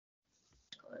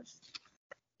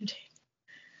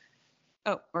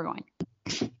Oh, we're going.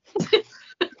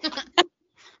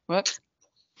 Whoops.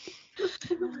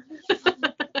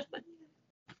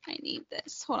 I need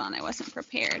this. Hold on, I wasn't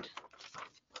prepared.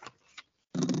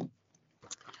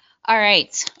 All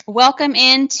right. Welcome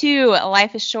into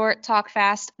Life is Short, Talk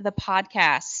Fast, the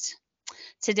podcast.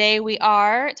 Today we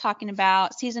are talking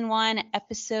about Season 1,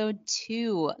 Episode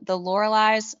 2, The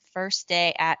Lorelai's First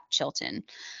Day at Chilton.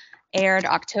 Aired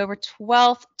October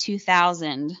 12th,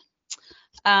 2000.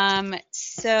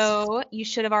 So you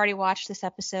should have already watched this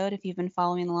episode if you've been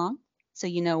following along, so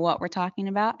you know what we're talking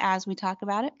about as we talk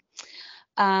about it.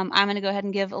 I'm going to go ahead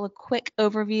and give a quick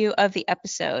overview of the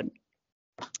episode.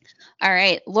 All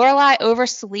right. Lorelai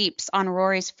oversleeps on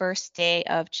Rory's first day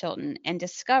of Chilton and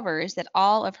discovers that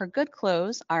all of her good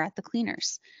clothes are at the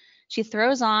cleaners. She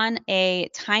throws on a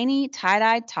tiny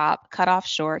tie-dyed top, cut-off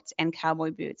shorts, and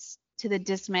cowboy boots, to the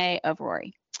dismay of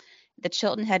Rory, the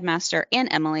Chilton headmaster, and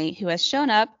Emily, who has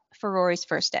shown up for Rory's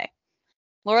first day.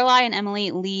 Lorelai and Emily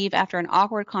leave after an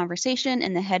awkward conversation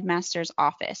in the headmaster's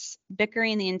office,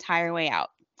 bickering the entire way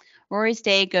out. Rory's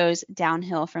day goes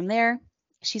downhill from there.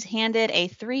 She's handed a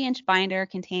 3-inch binder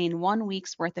containing 1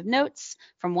 week's worth of notes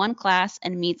from one class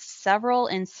and meets several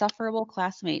insufferable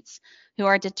classmates who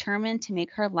are determined to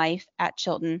make her life at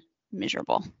Chilton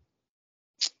miserable.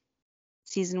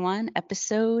 Season 1,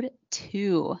 Episode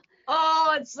 2.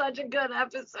 Oh, it's such a good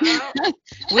episode.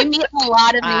 We meet a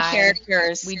lot of new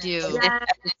characters. We do. In this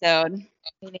episode.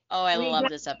 Oh, I love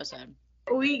this episode.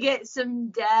 We get some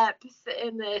depth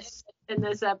in this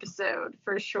episode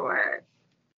for sure.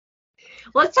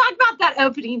 Let's talk about that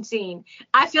opening scene.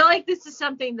 I feel like this is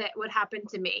something that would happen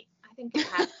to me. I think it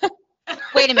has.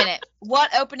 Wait a minute. What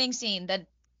opening scene? The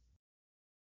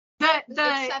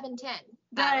 7:10.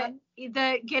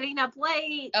 The getting up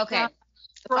late. Okay.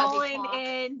 Rolling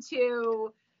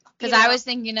into. Because I was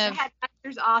thinking of the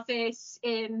headmaster's office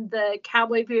in the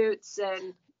cowboy boots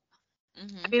and.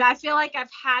 Mm-hmm. I mean, I feel like I've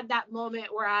had that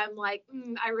moment where I'm like,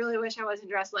 I really wish I wasn't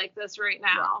dressed like this right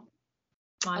now.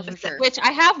 Oh, for sure. Which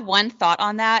I have one thought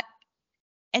on that,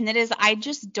 and that is I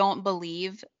just don't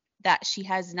believe that she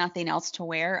has nothing else to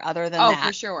wear other than that. Oh,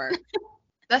 for sure.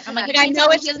 I'm like, I know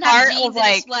it's part of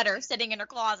like a sweater sitting in her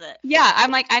closet. Yeah,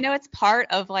 I'm like, I know it's part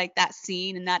of like that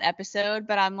scene in that episode,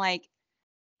 but I'm like,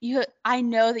 I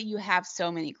know that you have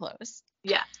so many clothes.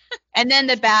 Yeah. And then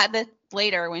the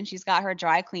later when she's got her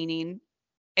dry cleaning,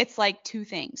 it's like 2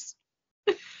 things.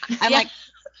 I'm like,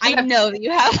 I know that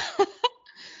you have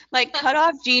like cut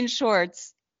off jean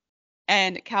shorts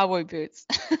and cowboy boots.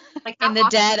 Like in the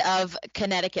dead of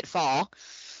Connecticut fall.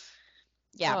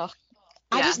 Yeah. Oh,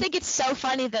 I just think it's so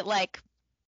funny that like,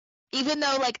 even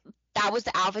though like that was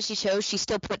the outfit she chose, she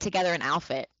still put together an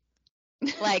outfit.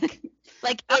 Like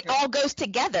it all goes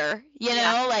together, you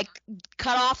know, like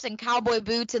cutoffs and cowboy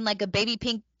boots and like a baby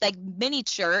pink like mini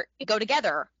shirt go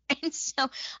together. And so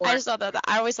I always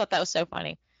thought that was so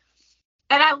funny.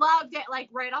 And I loved it, like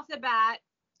right off the bat,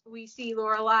 we see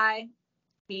Lorelai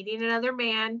meeting another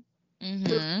man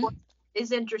who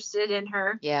is interested in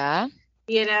her. Yeah.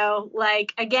 You know,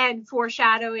 like again,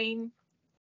 foreshadowing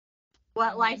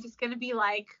what life is going to be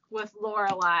like with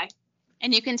Lorelai.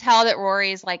 And you can tell that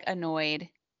Rory's like annoyed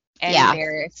and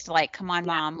embarrassed. Like, come on,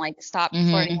 Mom, like stop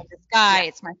flirting with this guy.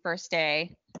 It's my first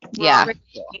day. Yeah.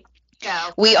 Go.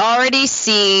 We already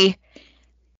see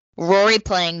Rory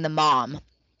playing the mom.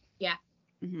 Yeah.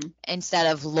 Mm-hmm. Instead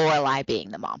of Lorelai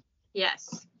being the mom.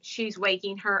 Yes. She's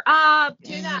waking her up.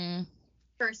 Do that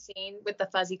first scene with the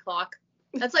fuzzy clock.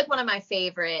 That's like one of my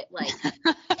favorite like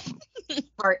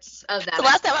parts of that. The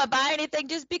last time I buy anything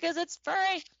just because it's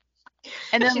furry.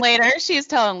 And then later she's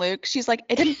telling Luke, she's like,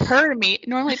 it didn't purr to me. It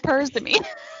normally purrs to me.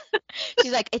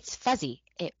 She's like, it's fuzzy.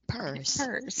 It purrs.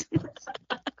 It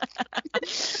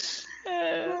purrs.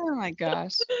 Oh my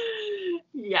gosh.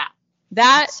 Yeah.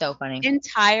 That so funny.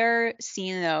 Entire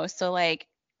scene though. So like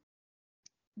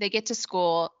they get to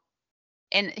school.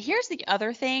 And here's the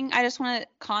other thing I just want to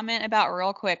comment about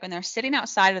real quick. When they're sitting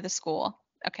outside of the school,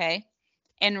 okay?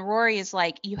 And Rory is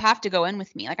like, you have to go in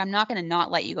with me. Like, I'm not going to not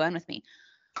let you go in with me.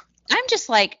 I'm just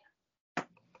like,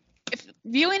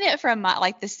 viewing it from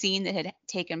like the scene that had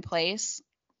taken place,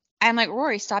 I'm like,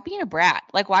 Rory, stop being a brat.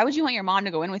 Like, why would you want your mom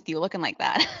to go in with you looking like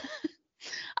that?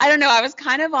 I don't know. I was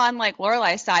kind of on like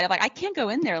Lorelai's side of like, I can't go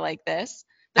in there like this.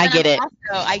 But I get it. Also,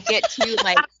 I get to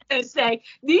like say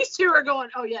these two are going.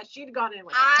 Oh yeah, she'd gone in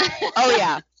with. Oh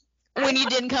yeah. When you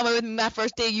didn't come in with me my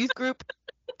first day youth group,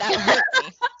 that hurt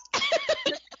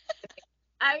me.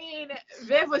 I mean,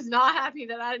 Viv was not happy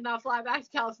that I did not fly back to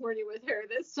California with her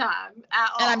this time at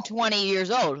all. And I'm 20 years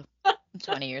old. I'm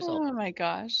 20 years old. Oh my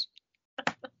gosh.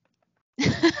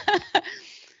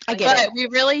 I get it. But we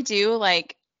really do,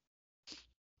 like,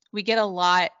 we get a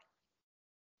lot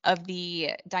of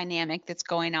the dynamic that's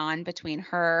going on between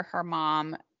her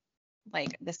mom,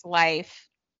 like this life.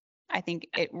 I think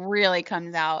it really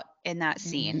comes out in that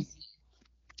scene.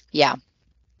 Yeah.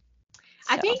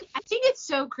 I think it's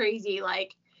so crazy,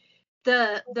 like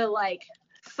the like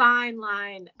fine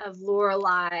line of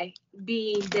Lorelai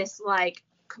being this like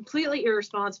completely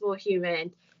irresponsible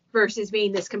human versus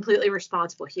being this completely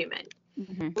responsible human.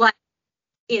 Like,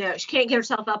 you know, she can't get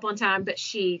herself up on time, but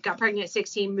she got pregnant at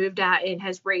 16, moved out, and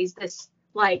has raised this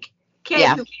like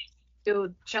kid who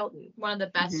to Chilton. One of the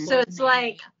best. So it's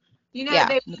like, you know,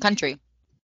 in the country.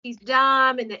 She's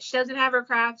dumb and that she doesn't have her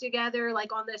crap together,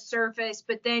 like on the surface.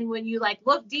 But then when you like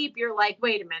look deep, you're like,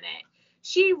 wait a minute,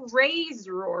 she raised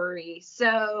Rory,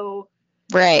 so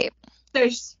Right.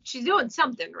 she's doing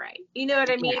something right. You know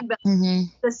what I mean? But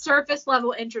the surface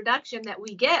level introduction that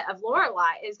we get of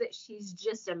Lorelai is that she's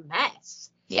just a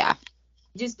mess. Yeah.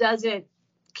 Just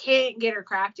can't get her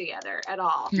crap together at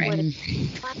all. Right.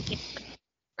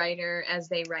 Writer, as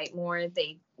they write more,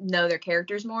 they know their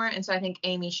characters more, and so I think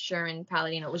Amy Sherman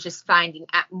Palladino was just finding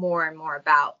out more and more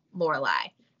about Lorelai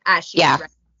as she was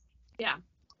writing. Yeah,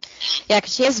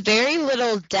 because she has very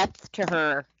little depth to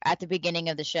her at the beginning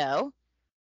of the show.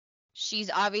 She's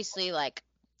obviously like,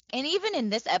 and even in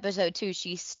this episode too,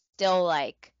 she's still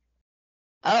like,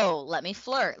 oh, let me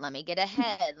flirt, let me get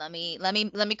ahead, let me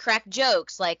crack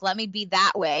jokes, like let me be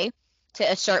that way to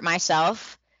assert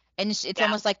myself. And it's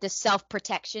almost like this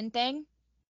self-protection thing.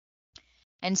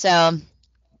 And so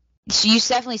you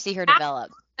definitely see her develop.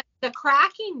 The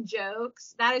cracking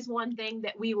jokes, that is one thing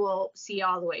that we will see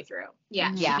all the way through.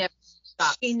 Yeah. Yeah.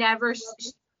 She never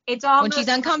it's almost when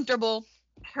she's uncomfortable.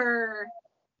 Her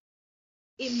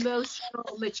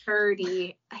emotional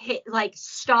maturity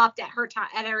stopped at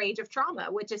her age of trauma,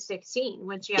 which is 16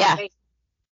 when she had a baby.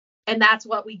 And that's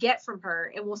what we get from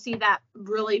her. And we'll see that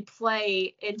really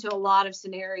play into a lot of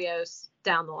scenarios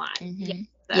down the line.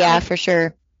 Yeah, for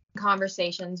sure.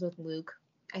 Conversations with Luke.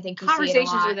 I think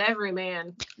conversations with every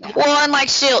man. Well, and like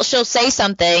she'll say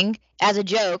something as a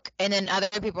joke, and then other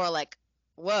people are like,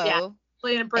 whoa.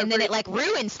 Yeah. And then it like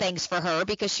ruins things for her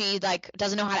because she like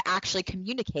doesn't know how to actually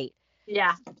communicate.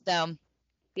 Yeah. So.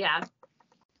 Yeah.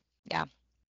 Yeah.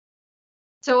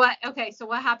 So what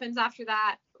happens after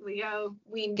that? We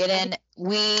meet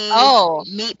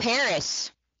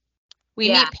Paris. We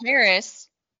meet Paris.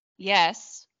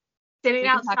 Yes. Sitting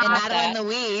outside. And Madeline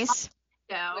Louise.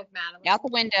 With Madeline. Out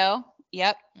the window.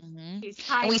 Yep. And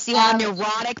we see how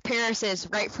neurotic Paris is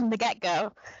right from the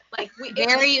get-go. Like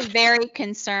very, very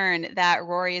concerned that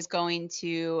Rory is going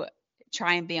to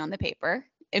try and be on the paper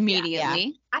immediately.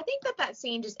 Yeah. I think that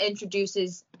scene just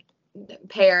introduces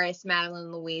Paris,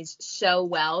 Madeline Louise so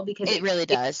well because it really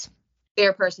does.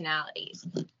 Their personalities.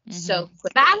 So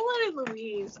quickly. Madeline and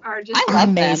Louise are just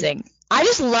amazing. I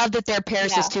just love that they're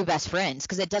Paris's two best friends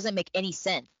because it doesn't make any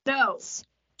sense. No,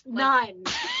 none.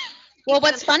 Well,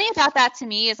 what's funny about that to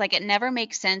me is like it never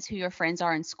makes sense who your friends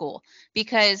are in school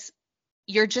because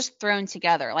you're just thrown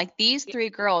together. Like these three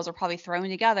girls are probably thrown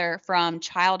together from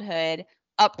childhood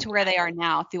up to where they are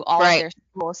now through all of their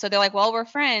schools. So they're like, well, we're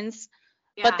friends,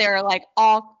 but they're like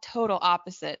all total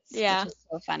opposites. Yeah. Which is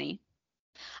so funny.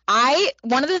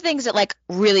 One of the things that like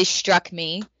really struck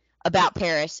me about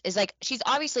Paris is like she's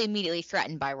obviously immediately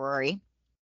threatened by Rory,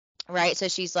 right? So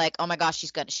she's like, oh my gosh,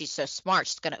 she's so smart,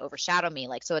 she's gonna overshadow me,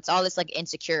 like, so it's all this like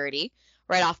insecurity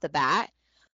right off the bat.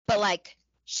 But like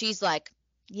she's like,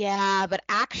 yeah, but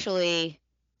actually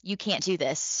you can't do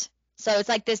this. So it's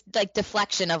like this like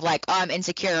deflection of like, oh, I'm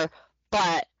insecure,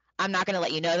 but I'm not gonna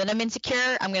let you know that I'm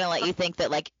insecure. I'm gonna let you think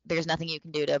that like there's nothing you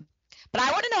can do to. But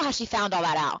I want to know how she found all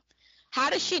that out. How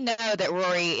does she know that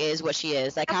Rory is what she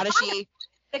is? Like, how does she?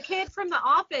 The kid from the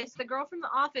office, the girl from the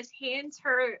office hands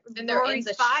her Rory's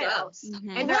files.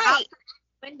 And they're out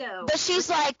the window. But she's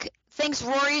like, thinks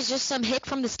Rory's just some hick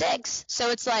from the sticks. So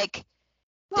it's like,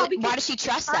 why does she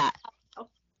trust that?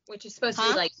 Which is supposed to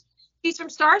be like, she's from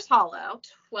Stars Hollow.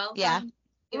 12. Yeah.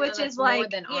 Which is like, more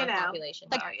than our population.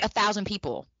 Like 1,000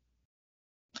 people.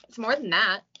 It's more than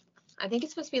that. I think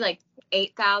it's supposed to be like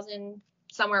 8,000,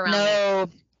 somewhere around there.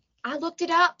 No. I looked it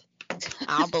up.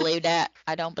 I don't believe that.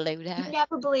 I don't believe that. You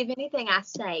never believe anything I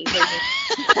say.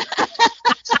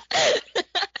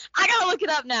 I gotta look it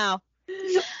up now.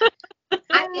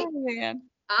 I think, and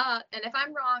if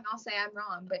I'm wrong, I'll say I'm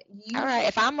wrong. But you. All right.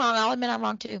 If I'm wrong, I'll admit I'm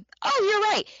wrong too. Oh, you're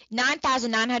right.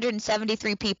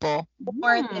 9,973 people.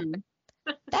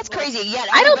 That's crazy. Yeah.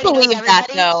 I don't believe that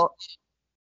though.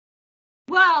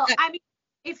 Well, I mean,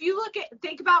 if you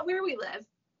think about where we live.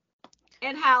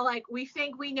 and how like we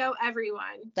think we know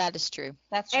everyone. That is true.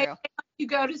 That's And true. you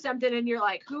go to something and you're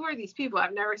like, who are these people?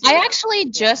 I've never seen I them. actually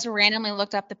just randomly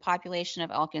looked up the population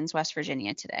of Elkins, West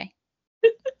Virginia today.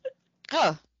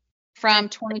 Oh, From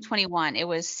 2021, it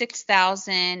was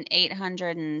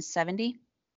 6,870.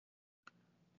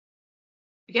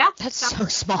 Yeah. that's so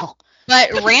small. But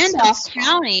That's Randolph so small.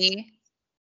 County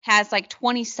has like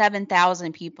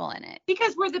 27,000 people in it.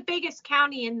 Because we're the biggest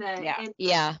county in the Yeah.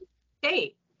 Yeah.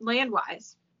 state,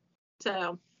 land-wise.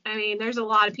 So, I mean, there's a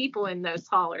lot of people in those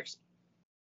hollers.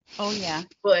 Oh yeah,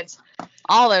 Woods.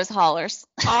 all those hollers.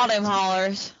 All them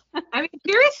hollers. I mean,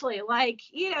 seriously, like,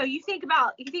 you know, you think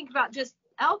about just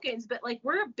Elkins, but like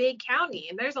we're a big county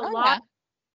and there's a lot,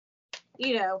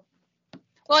 you know.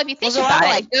 Well, if you think There's a about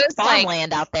lot of it, it goes like,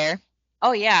 farmland out there.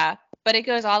 oh yeah, but it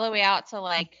goes all the way out to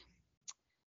like,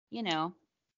 you know,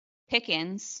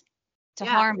 Pickens to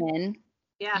Yeah. Harmon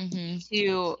Yeah. Mm-hmm.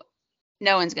 to,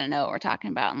 no one's gonna know what we're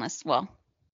talking about unless, well,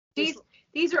 These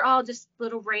are all just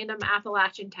little random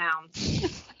Appalachian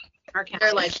towns. Our county.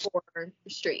 They're like 4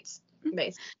 streets,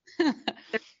 basically. They're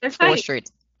 4 funny.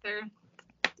 streets. They're,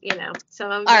 you know,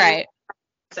 some of them. all right.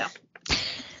 So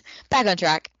Back on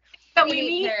track.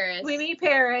 we meet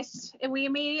Paris and we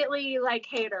immediately like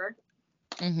hate her.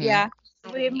 Mm-hmm. Yeah.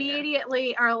 We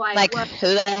immediately are like, Like, well,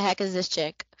 who the heck is this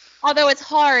chick? Although it's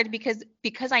hard because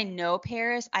I know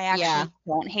Paris, I actually Yeah.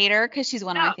 won't hate her because she's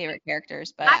one of my No. favorite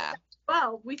characters. But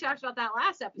well, we talked about that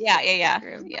last episode. yeah.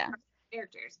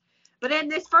 Characters. But in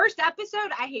this first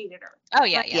episode, I hated her. Oh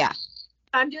yeah. Yeah.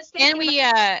 I'm just thinking. And we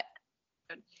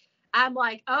I'm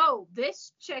like, oh,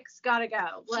 this chick's gotta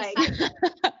go. Like,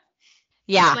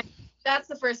 Yeah. Like, that's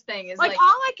the first thing is like all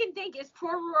I can think is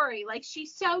poor Rory. Like,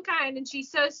 she's so kind and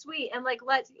she's so sweet, and like,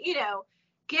 let's, you know,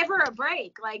 give her a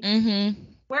break. Like, Mm-hmm.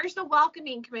 where's the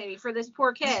welcoming committee for this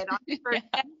poor kid on his first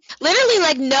day? Literally,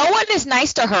 like, no one is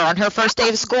nice to her on her first day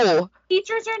of school.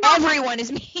 Teachers are not. Everyone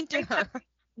is mean to her.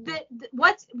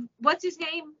 What's his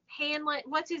name? Hanlon.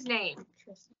 What's his name?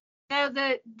 No,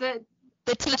 the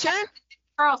The teacher?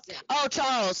 Carlson. Oh,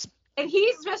 Charles. And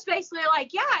he's just basically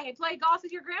like, yeah, I played golf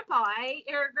with your grandpa. I ate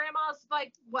your grandma's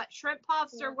like what shrimp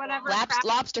puffs or whatever. crap.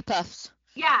 Lobster puffs.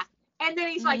 Yeah. And then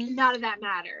he's like, none of that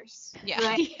matters. Yeah.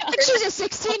 Like, Like, she's a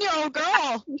 16-year-old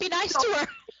girl. Be nice to her.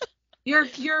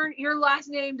 your last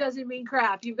name doesn't mean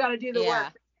crap. You've got to do the Yeah.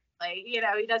 work. Like, you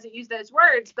know, he doesn't use those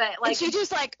words, but like, And she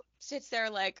just, like, sits there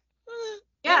like,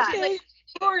 yeah, okay. like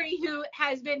Rory, who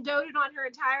has been doted on her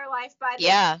entire life by the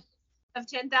yeah. of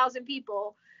 10,000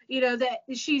 people, you know, that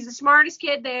she's the smartest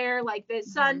kid there. Like, the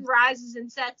sun rises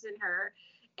and sets in her.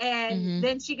 And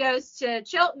then she goes to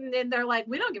Chilton and they're like,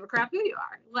 we don't give a crap who you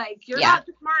are. Like, you're not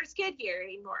the smartest kid here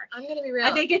anymore. I'm gonna be real.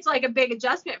 I think it's like a big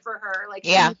adjustment for her. Like,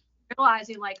 Yeah. she's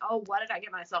realizing like, oh, what did I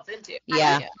get myself into?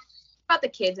 Yeah. About the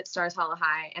kids at Stars Hollow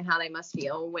High and how they must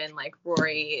feel when like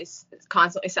Rory is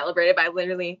constantly celebrated by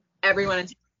literally everyone.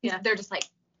 Yeah. They're just like,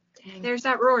 dang. There's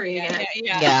that Rory again.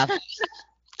 Yeah.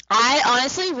 I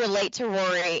honestly relate to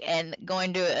Rory and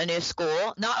going to a new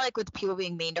school, not like with people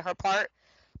being mean to her part,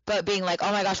 but being like,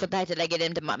 oh my gosh, what the heck did I get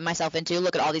into myself into?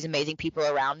 Look at all these amazing people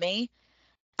around me.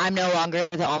 I'm no longer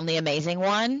the only amazing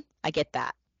one. I get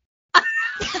that.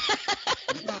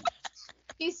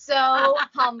 He's so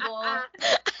humble. I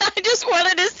just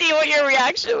wanted to see what your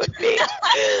reaction would be.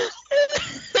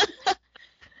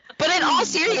 But in all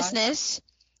seriousness,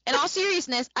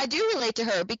 I do relate to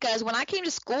her because when I came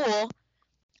to school,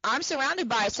 I'm surrounded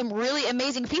by some really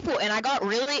amazing people, and I got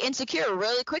really insecure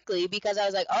really quickly because I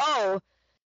was like, oh,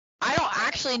 I don't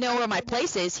actually know where my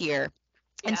place is here.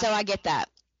 And so I get that.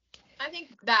 I think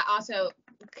that also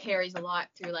carries a lot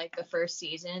through like the first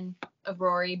season of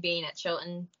Rory being at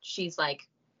Chilton. She's like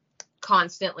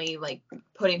constantly like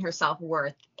putting her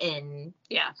self-worth in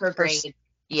her grade.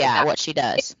 Yeah, what she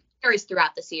does. It carries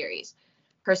throughout the series.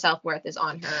 Her self-worth is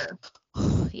on her.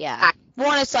 Yeah.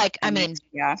 Well, it's like, I mean,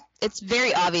 it's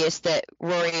very obvious that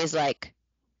Rory is like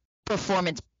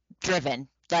performance driven.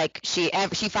 Like she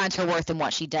finds her worth in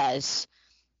what she does.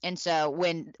 And so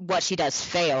when what she does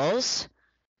fails,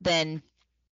 then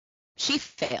she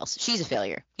fails. She's a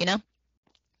failure, you know?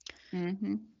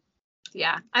 Mm-hmm.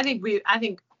 Yeah. I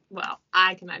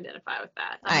can identify with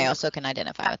that. I also can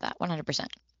identify with that 100%.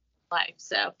 Life.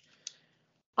 So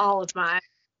all of my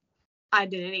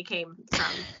identity came from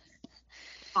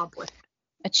conflict.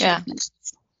 Achievements.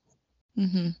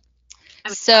 Mm-hmm.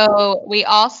 So we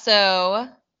also,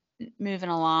 moving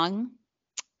along,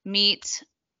 meet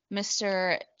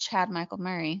Mr. Chad Michael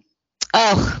Murray.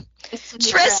 Oh,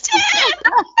 Tristan!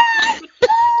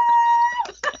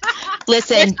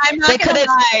 Listen, I'm they not could gonna have.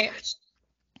 lie.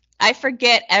 I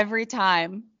forget every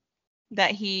time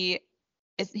that he's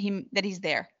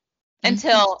there.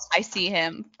 until I see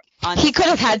him on.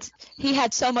 He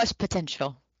had so much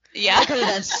potential. Yeah. I could have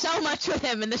done so much with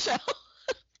him in the show.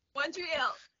 One Tree Hill.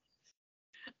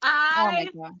 Oh my I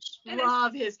gosh.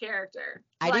 love his character.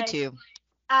 I do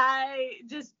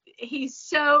too. He's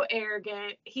so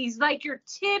arrogant. He's like your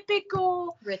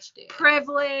typical Rich dude.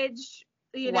 privileged,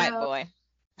 White boy.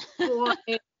 boy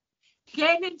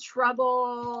getting in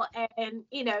trouble and,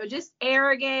 just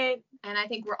arrogant. And I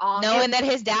think we're all Knowing that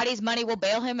his daddy's money will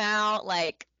bail him out,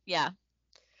 like, yeah.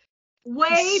 Way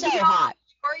He's so beyond hot.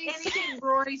 anything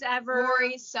Rory's ever.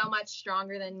 Rory's so much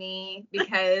stronger than me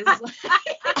because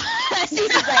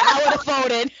Cece's like, I would have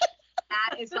folded.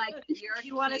 that is like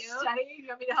You want to study? You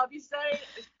want me to help you study?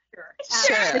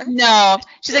 Sure. No.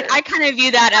 She's like, I kind of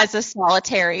view that as a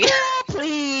solitary.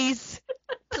 Please.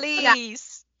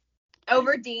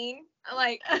 over Dean.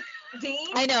 Like Dean.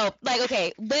 I know. Like,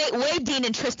 okay, weigh Dean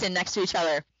and Tristan next to each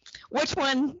other. Which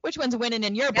one's winning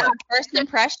in your Yeah, book? first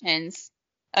impressions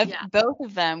of both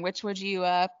of them. Which would you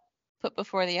put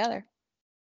before the other?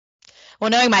 Well,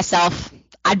 knowing myself,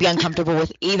 I'd be uncomfortable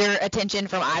with either attention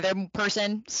from either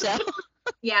person. So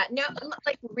Yeah, no,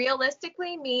 like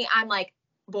realistically, I'm like,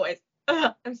 boys,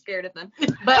 I'm scared of them.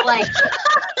 But like,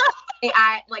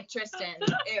 I like Tristan.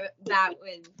 That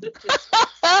was just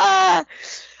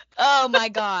oh my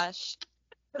gosh.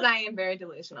 because I am very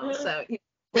delusional. So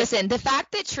Listen, the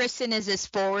fact that Tristan is as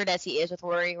forward as he is with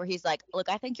Rory, where he's like, look,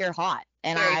 I think you're hot,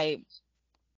 and I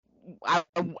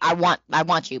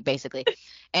want you, basically,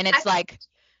 and it's like,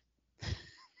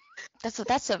 that's a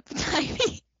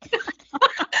tiny.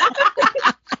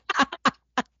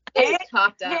 it's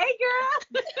talked up. Hey,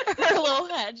 girl. Her little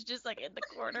head's just like in the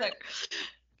corner.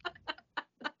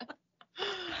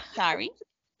 Sorry.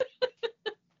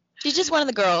 She's just one of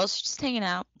the girls. She's just hanging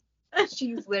out.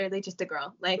 She's literally just a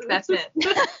girl. Like that's it.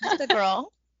 Just a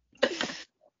girl.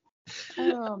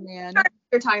 Oh man.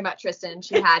 You're talking about Tristan.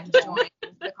 She had to join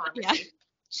the conversation.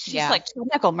 She's like,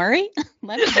 Michael Murray?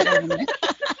 Let me get in there.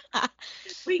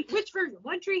 Wait, which version?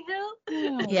 One Tree Hill?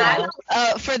 Oh, Yeah.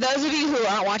 For those of you who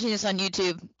aren't watching this on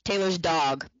YouTube, Taylor's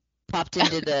dog popped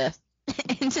into the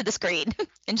screen,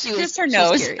 and she was Just her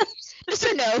nose. Just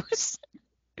her nose.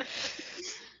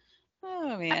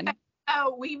 Oh man.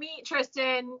 Oh, we meet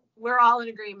Tristan. We're all in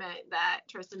agreement that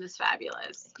Tristan is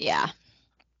fabulous. Yeah.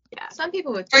 Yeah. Some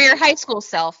people would. For your high school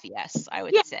self, yes, I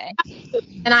would say.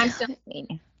 And I'm still.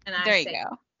 And I There you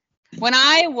go. When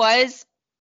I was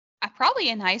probably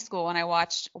in high school when I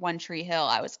watched One Tree Hill,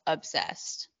 I was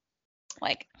obsessed.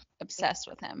 Like obsessed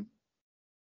with him.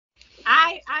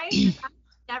 I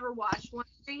never watched One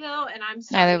Tree Hill, and I'm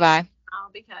Neither have I. now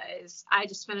because I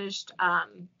just finished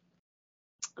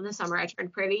in the summer I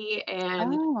turned pretty,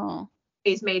 and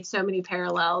he's made so many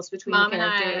parallels between Mom the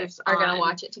characters. and I are gonna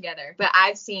watch it together, but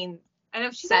I've seen. I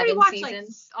know she's 7 already watched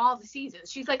seasons. like all the seasons.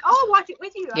 She's like, "Oh, I'll watch it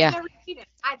with you." Yeah. I've never seen it.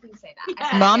 I didn't say that. Yeah.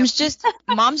 I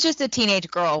said Mom's just a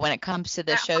teenage girl when it comes to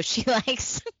the show she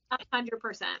likes. 100%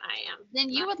 I am. Then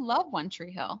you would love One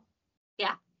Tree Hill.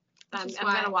 Yeah. I'm Which is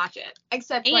why- gonna watch it.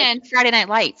 except And Friday Night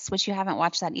Lights, which you haven't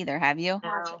watched that either, have you? No,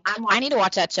 I'm I watching, need to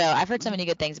watch that show. I've heard so many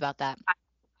good things about that.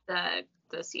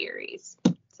 the series.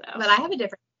 So but I have a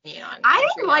different opinion on. I Country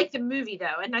didn't like the movie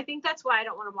though, and I think that's why I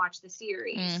don't want to watch the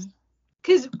series. Mm.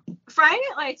 Because Friday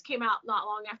Night Lights came out not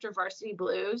long after Varsity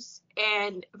Blues,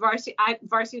 and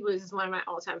Varsity Blues is one of my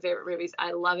all-time favorite movies.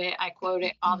 I love it. I quote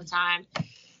it all the time,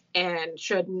 and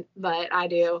shouldn't, but I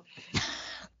do.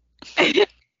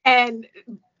 And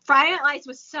Friday Night Lights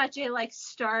was such a like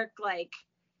stark, like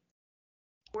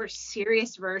more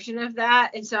serious version of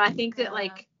that, and so I think that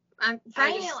like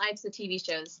Friday Night Lights, the TV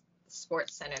show's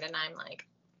sports centered, and I'm like,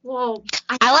 well,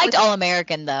 I liked All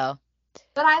American though,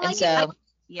 but I and like so it.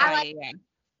 Yeah.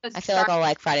 I feel like I'll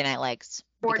like Friday Night Lights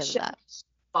Sports because of that.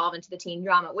 evolve into the teen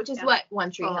drama, which is what One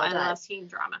Tree Hill I love does. teen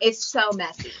drama. It's so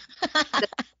messy. The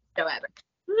show ever.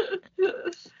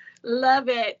 Love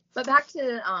it. But back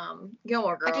to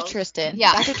Gilmore Girls. Back to Tristan.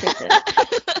 Yeah. Back to Tristan.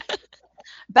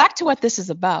 Back to what this is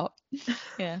about.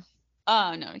 Yeah.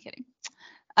 Oh, no, I'm kidding.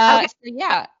 Okay. So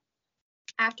yeah.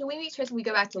 After we meet Tristan, we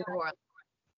go back to Laura.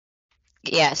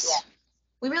 Yes.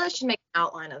 We really should make an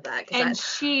outline of that. And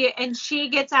she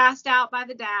gets asked out by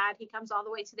the dad. He comes all the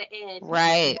way to the end.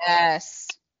 Right. Yes.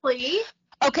 Please.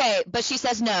 Okay, but she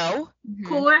says no,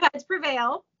 Cooler heads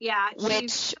prevail. Yeah.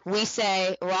 which we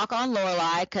say rock on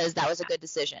Lorelai because that was a good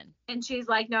decision. And she's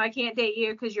like, no, I can't date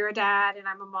you because you're a dad and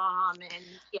I'm a mom. And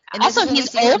yeah. And this Also, is when we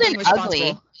he's see her old being and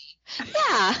ugly.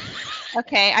 Yeah.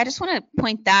 Okay, I just want to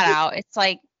point that out. It's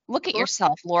like, look at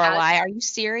yourself, Lorelai. Are you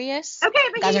serious? Okay,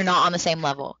 but Guys he's are not on the same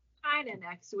level. kind of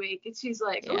next week. And she's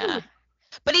like, Yeah. ooh.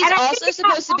 But he's And I think also it's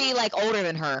supposed to not be like older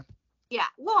than her. Yeah.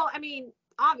 Well, I mean,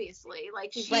 obviously.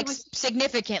 Like, he like was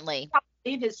significantly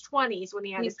in his 20s when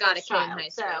he had He's his got first a kid in child. high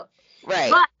So, school.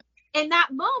 right. but in that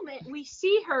moment, we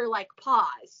see her like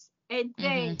pause and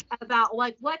think about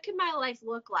like, what could my life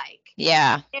look like?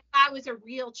 Yeah. If I was a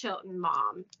real Chilton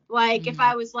mom, like if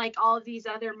I was like all of these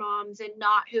other moms and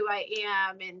not who I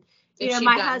am, and you If know, she'd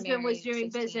my gotten husband was married doing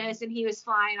at 16. business and he was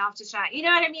flying off to China. You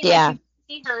know what I mean? Yeah. Like,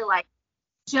 you see her like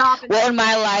jump. What would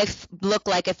my life look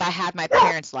like if I had my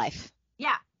parents' life?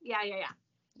 Yeah.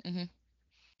 Mhm.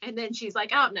 And then she's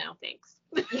like, oh no, thanks.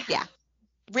 Yeah.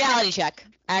 Reality check.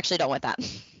 I actually don't want that.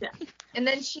 And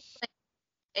then she's like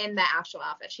in the actual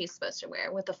outfit she's supposed to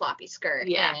wear with the floppy skirt.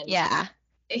 Yeah. And Yeah.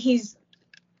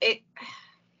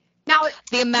 Now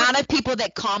The amount of people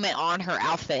that comment on her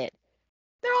outfit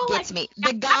they're all gets like, me.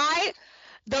 The guy,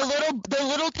 the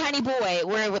little tiny boy,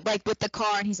 where with the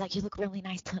car, and he's like, "You look really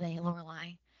nice today,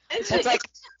 Lorelai." That's like,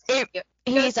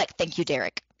 he's like, "Thank you,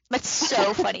 Derek." That's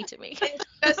so funny to me. And she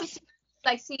goes to see,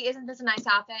 like, see, isn't this a nice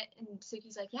outfit? And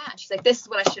Suki's like, yeah. She's like, this is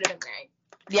what I should have been wearing.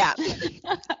 Yeah.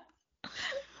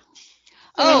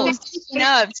 Oh, speaking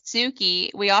of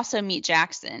Suki, we also meet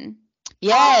Jackson.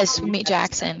 Yes, we meet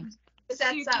Jackson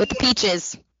Sets up with the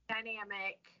peaches.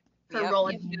 dynamic. for Yep.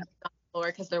 rolling on the floor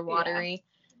because they're watery.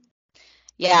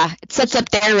 Yeah, it sets up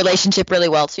their relationship really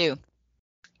well too.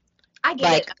 I get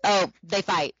Like, it oh, they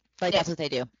fight. Like, that's what they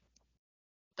do.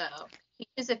 though.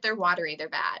 Because if they're watery, they're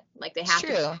bad. Like they It's have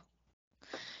true. to.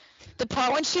 The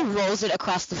part when she rolls it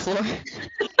across the floor.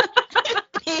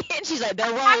 And she's like,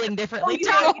 they're rolling differently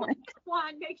too.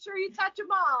 One, make sure you touch them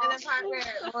all. And the part where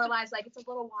Lorelai's like, it's a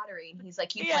little watery, and he's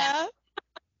like, you Yeah. plant.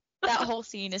 That whole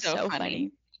scene is so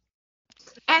funny.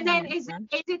 And then is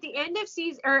it the end of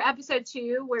season or episode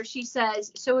 2 where she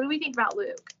says, "So what do we think about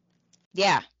Luke?"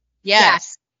 Yeah.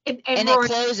 Yes. And And Rory, it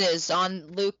closes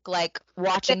on Luke, like,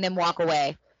 watching them walk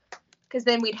away. Because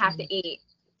then we'd have to eat.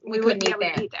 We wouldn't couldn't be eat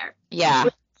able to there. eat there. Yeah.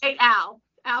 Hey, Al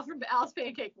from Al's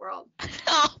Pancake World.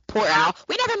 Oh, poor Al.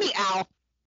 We never meet Al.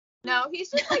 No, he's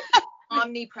just like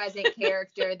omnipresent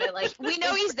character that like We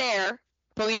know he's there,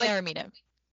 but we never meet him.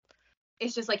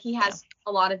 it's just like he has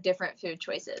a lot of different food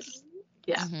choices.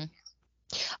 Yeah. Mm-hmm.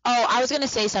 Oh, I was going to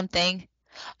say something.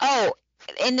 Oh,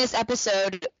 in this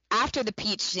episode, after the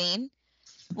peach scene,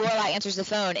 Lorelai answers the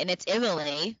phone, and it's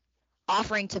Emily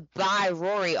offering to buy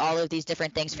Rory all of these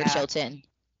different things for Chilton.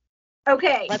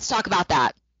 Okay. Let's talk about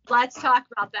that. Let's talk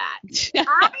about that.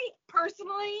 I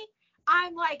personally,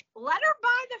 I'm like, let her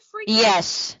buy the freaking.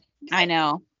 Yes. I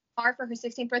know. Car for her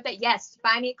 16th birthday? Yes,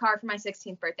 buy me a car for my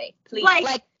 16th birthday, please.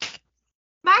 Like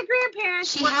my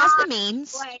grandparents. She were has not, the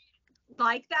means.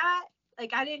 like that.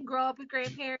 Like I didn't grow up with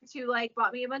grandparents who like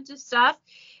bought me a bunch of stuff,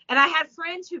 and I had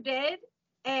friends who did,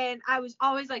 and I was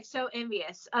always like so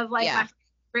envious of like my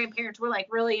grandparents were like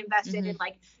really invested and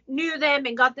like knew them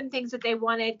and got them things that they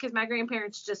wanted because my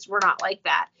grandparents just were not like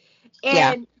that.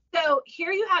 And so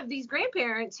here you have these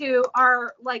grandparents who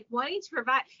are like wanting to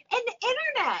provide, and the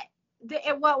internet.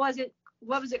 What was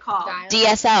it called?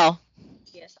 DSL.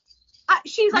 Yes.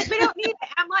 She's like, we don't need it.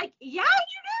 I'm like, yeah,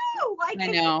 you do. Like, I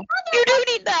know. You do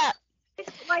need that.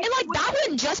 Like, And like that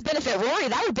wouldn't just benefit Rory,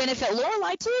 that would benefit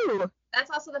Lorelai too. That's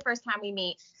also the first time we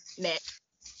meet Mick.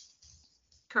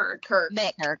 Kirk.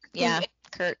 Yeah,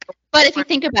 Kirk. But if you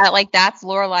think about it, like that's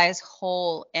Lorelai's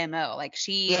whole MO. Like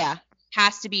she Yeah.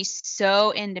 has to be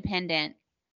so independent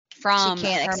from She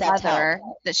can't her accept mother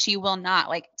that she will not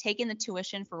like taking the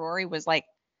tuition for Rory was like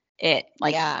it.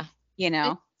 Like you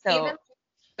know. So Even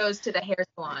goes to the hair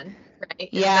salon, right?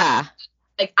 Yeah.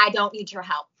 Like I don't need your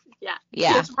help. Yeah.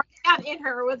 Yeah. It's right out in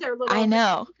her with her little. I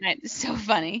know. it's so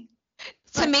funny.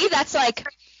 To me, that's like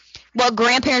what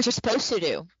grandparents are supposed to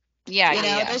do. Yeah, You know,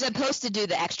 yeah. they're supposed to do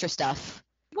the extra stuff,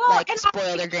 Well, like and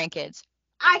spoil their grandkids.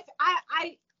 I,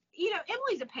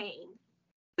 Emily's a pain.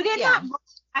 But in that moment,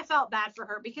 I felt bad for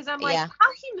her because I'm like, how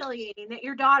humiliating that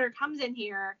your daughter comes in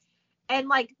here and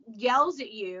like yells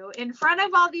at you in front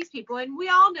of all these people. And we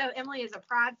all know Emily is a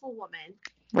prideful woman.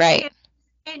 Right.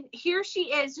 And here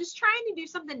she is just trying to do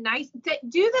something nice, do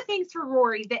the things for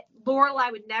Rory that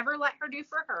Lorelai would never let her do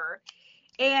for her.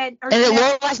 And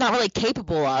that Lorelai's not really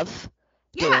capable of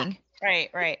doing.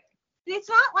 Right. It's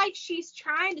not like she's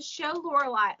trying to show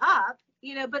Lorelai up,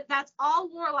 you know, but that's all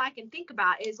Lorelai can think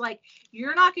about is like,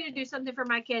 you're not going to do something for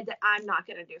my kid that I'm not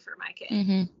going to do for my kid.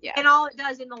 Mm-hmm. Yeah. And all it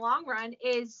does in the long run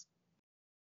is,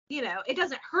 you know, it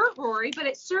doesn't hurt Rory, but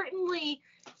it certainly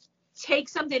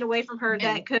takes something away from her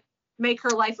that could make her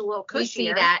life a little cushier. We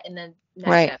see that in the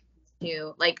next episode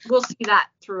too. Like we'll see that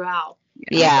throughout.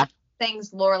 Yeah.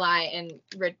 Things Lorelai and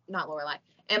not Lorelai,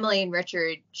 Emily and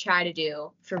Richard try to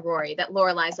do for Rory that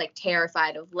Lorelai's like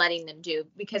terrified of letting them do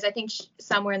because I think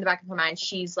somewhere in the back of her mind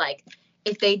she's like,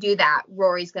 if they do that,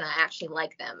 Rory's gonna actually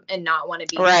like them and not want to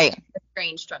be Right.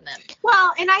 estranged from them.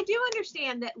 Well, and I do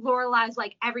understand that Lorelai's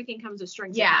like everything comes with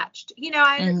strings attached. You know,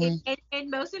 and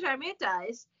most of the time it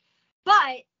does.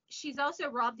 But she's also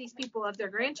robbed these people of their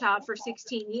grandchild for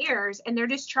 16 years, and they're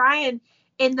just trying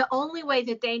in the only way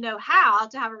that they know how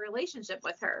to have a relationship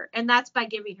with her, and that's by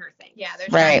giving her things. Yeah,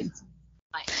 there's Right.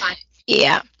 fine.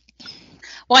 Yeah.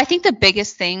 Well, I think the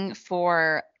biggest thing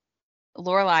for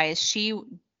Lorelai is she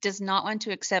does not want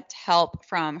to accept help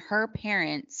from her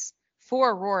parents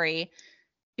for Rory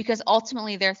because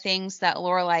ultimately they're things that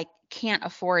Lorelai can't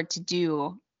afford to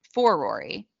do for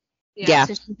Rory. Yeah.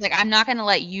 So she's like, I'm not going to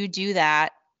let you do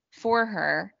that for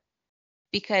her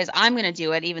because I'm going to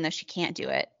do it even though she can't do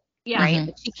it. Yeah. Right?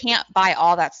 But she can't buy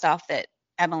all that stuff that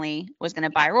Emily was going to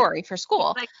buy Rory for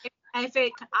school. Like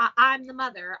I'm the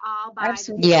mother, I'll buy.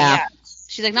 Absolutely. Yeah.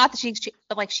 She's like, not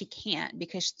that she can't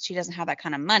because she doesn't have that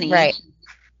kind of money. Right.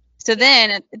 So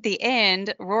then at the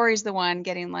end, Rory's the one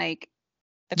getting like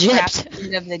the crap Gypped.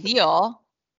 end of the deal,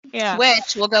 Yeah.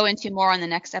 which we'll go into more on the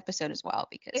next episode as well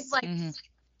because It's like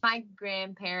my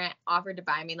grandparent offered to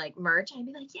buy me like merch, I'd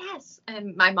be like, yes.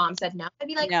 And my mom said no. I'd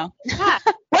be like, no. Yeah.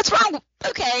 What's wrong?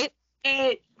 Okay.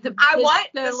 I want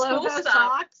the school logo stuff.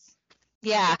 socks.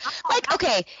 Yeah. Like,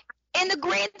 okay. In the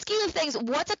grand scheme of things,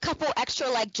 what's a couple extra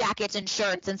like jackets and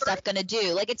shirts and stuff gonna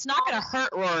do? Like, it's not gonna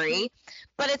hurt Rory,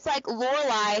 but it's like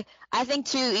Lorelai. I think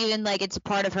too, even like it's a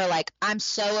part of her. Like, I'm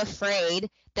so afraid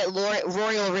that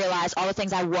Rory will realize all the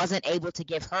things I wasn't able to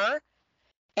give her,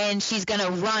 and she's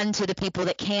gonna run to the people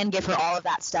that can give her all of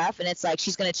that stuff, and it's like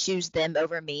she's gonna choose them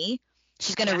over me.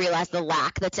 She's gonna realize the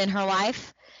lack that's in her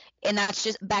life, and that's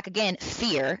just back again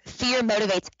fear. Fear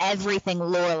motivates everything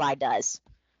Lorelai does.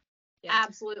 Yeah.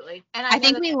 Absolutely. And I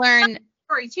think we learn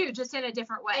Story too, just in a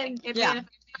different way. And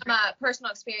From a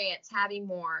personal experience having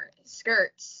more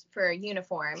skirts for a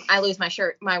uniform. I lose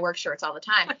my work shirts all the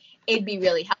time. It'd be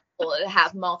really helpful to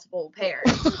have multiple pairs.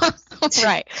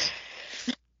 Right.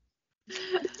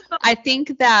 I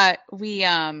think that we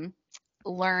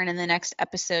learn in the next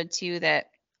episode too that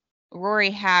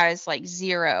Rory has like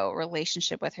zero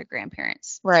relationship with her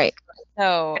grandparents. Right.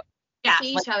 So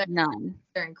See each other none.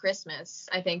 during Christmas,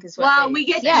 I think is what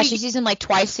she sees him like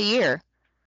twice a year.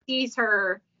 sees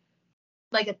her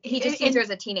like he just sees her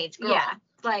as a teenage girl. Yeah.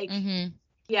 Like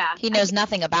yeah. He knows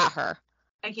nothing about her.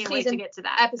 I can't wait to get to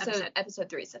that Episode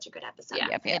 3 is such a good episode. Yeah.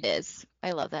 Yep. It is.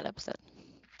 I love that episode.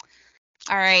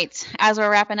 All right. As we're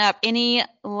wrapping up, any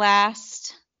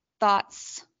last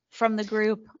thoughts from the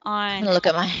group on I'm gonna look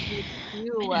at my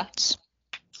you? notes.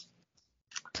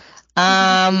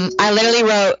 I literally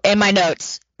wrote in my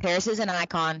notes, Paris is an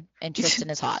icon and Tristan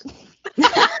is hot.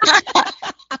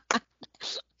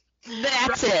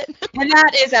 That's it. And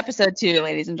that is episode 2,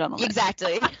 ladies and gentlemen.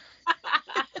 Exactly.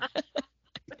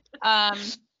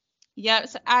 Yep.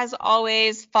 So as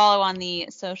always, follow on the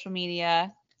social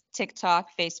media, TikTok,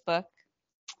 Facebook,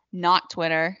 not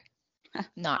Twitter,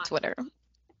 Not Twitter.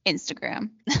 Instagram.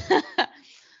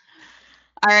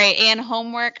 All right. And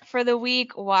homework for the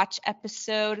week, watch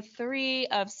episode 3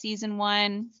 of season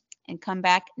 1 and come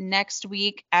back next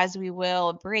week as we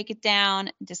will break it down,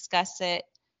 discuss it,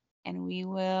 and we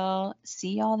will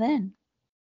see y'all then.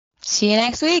 See you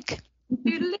next week.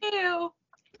 Toodaloo.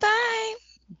 Bye.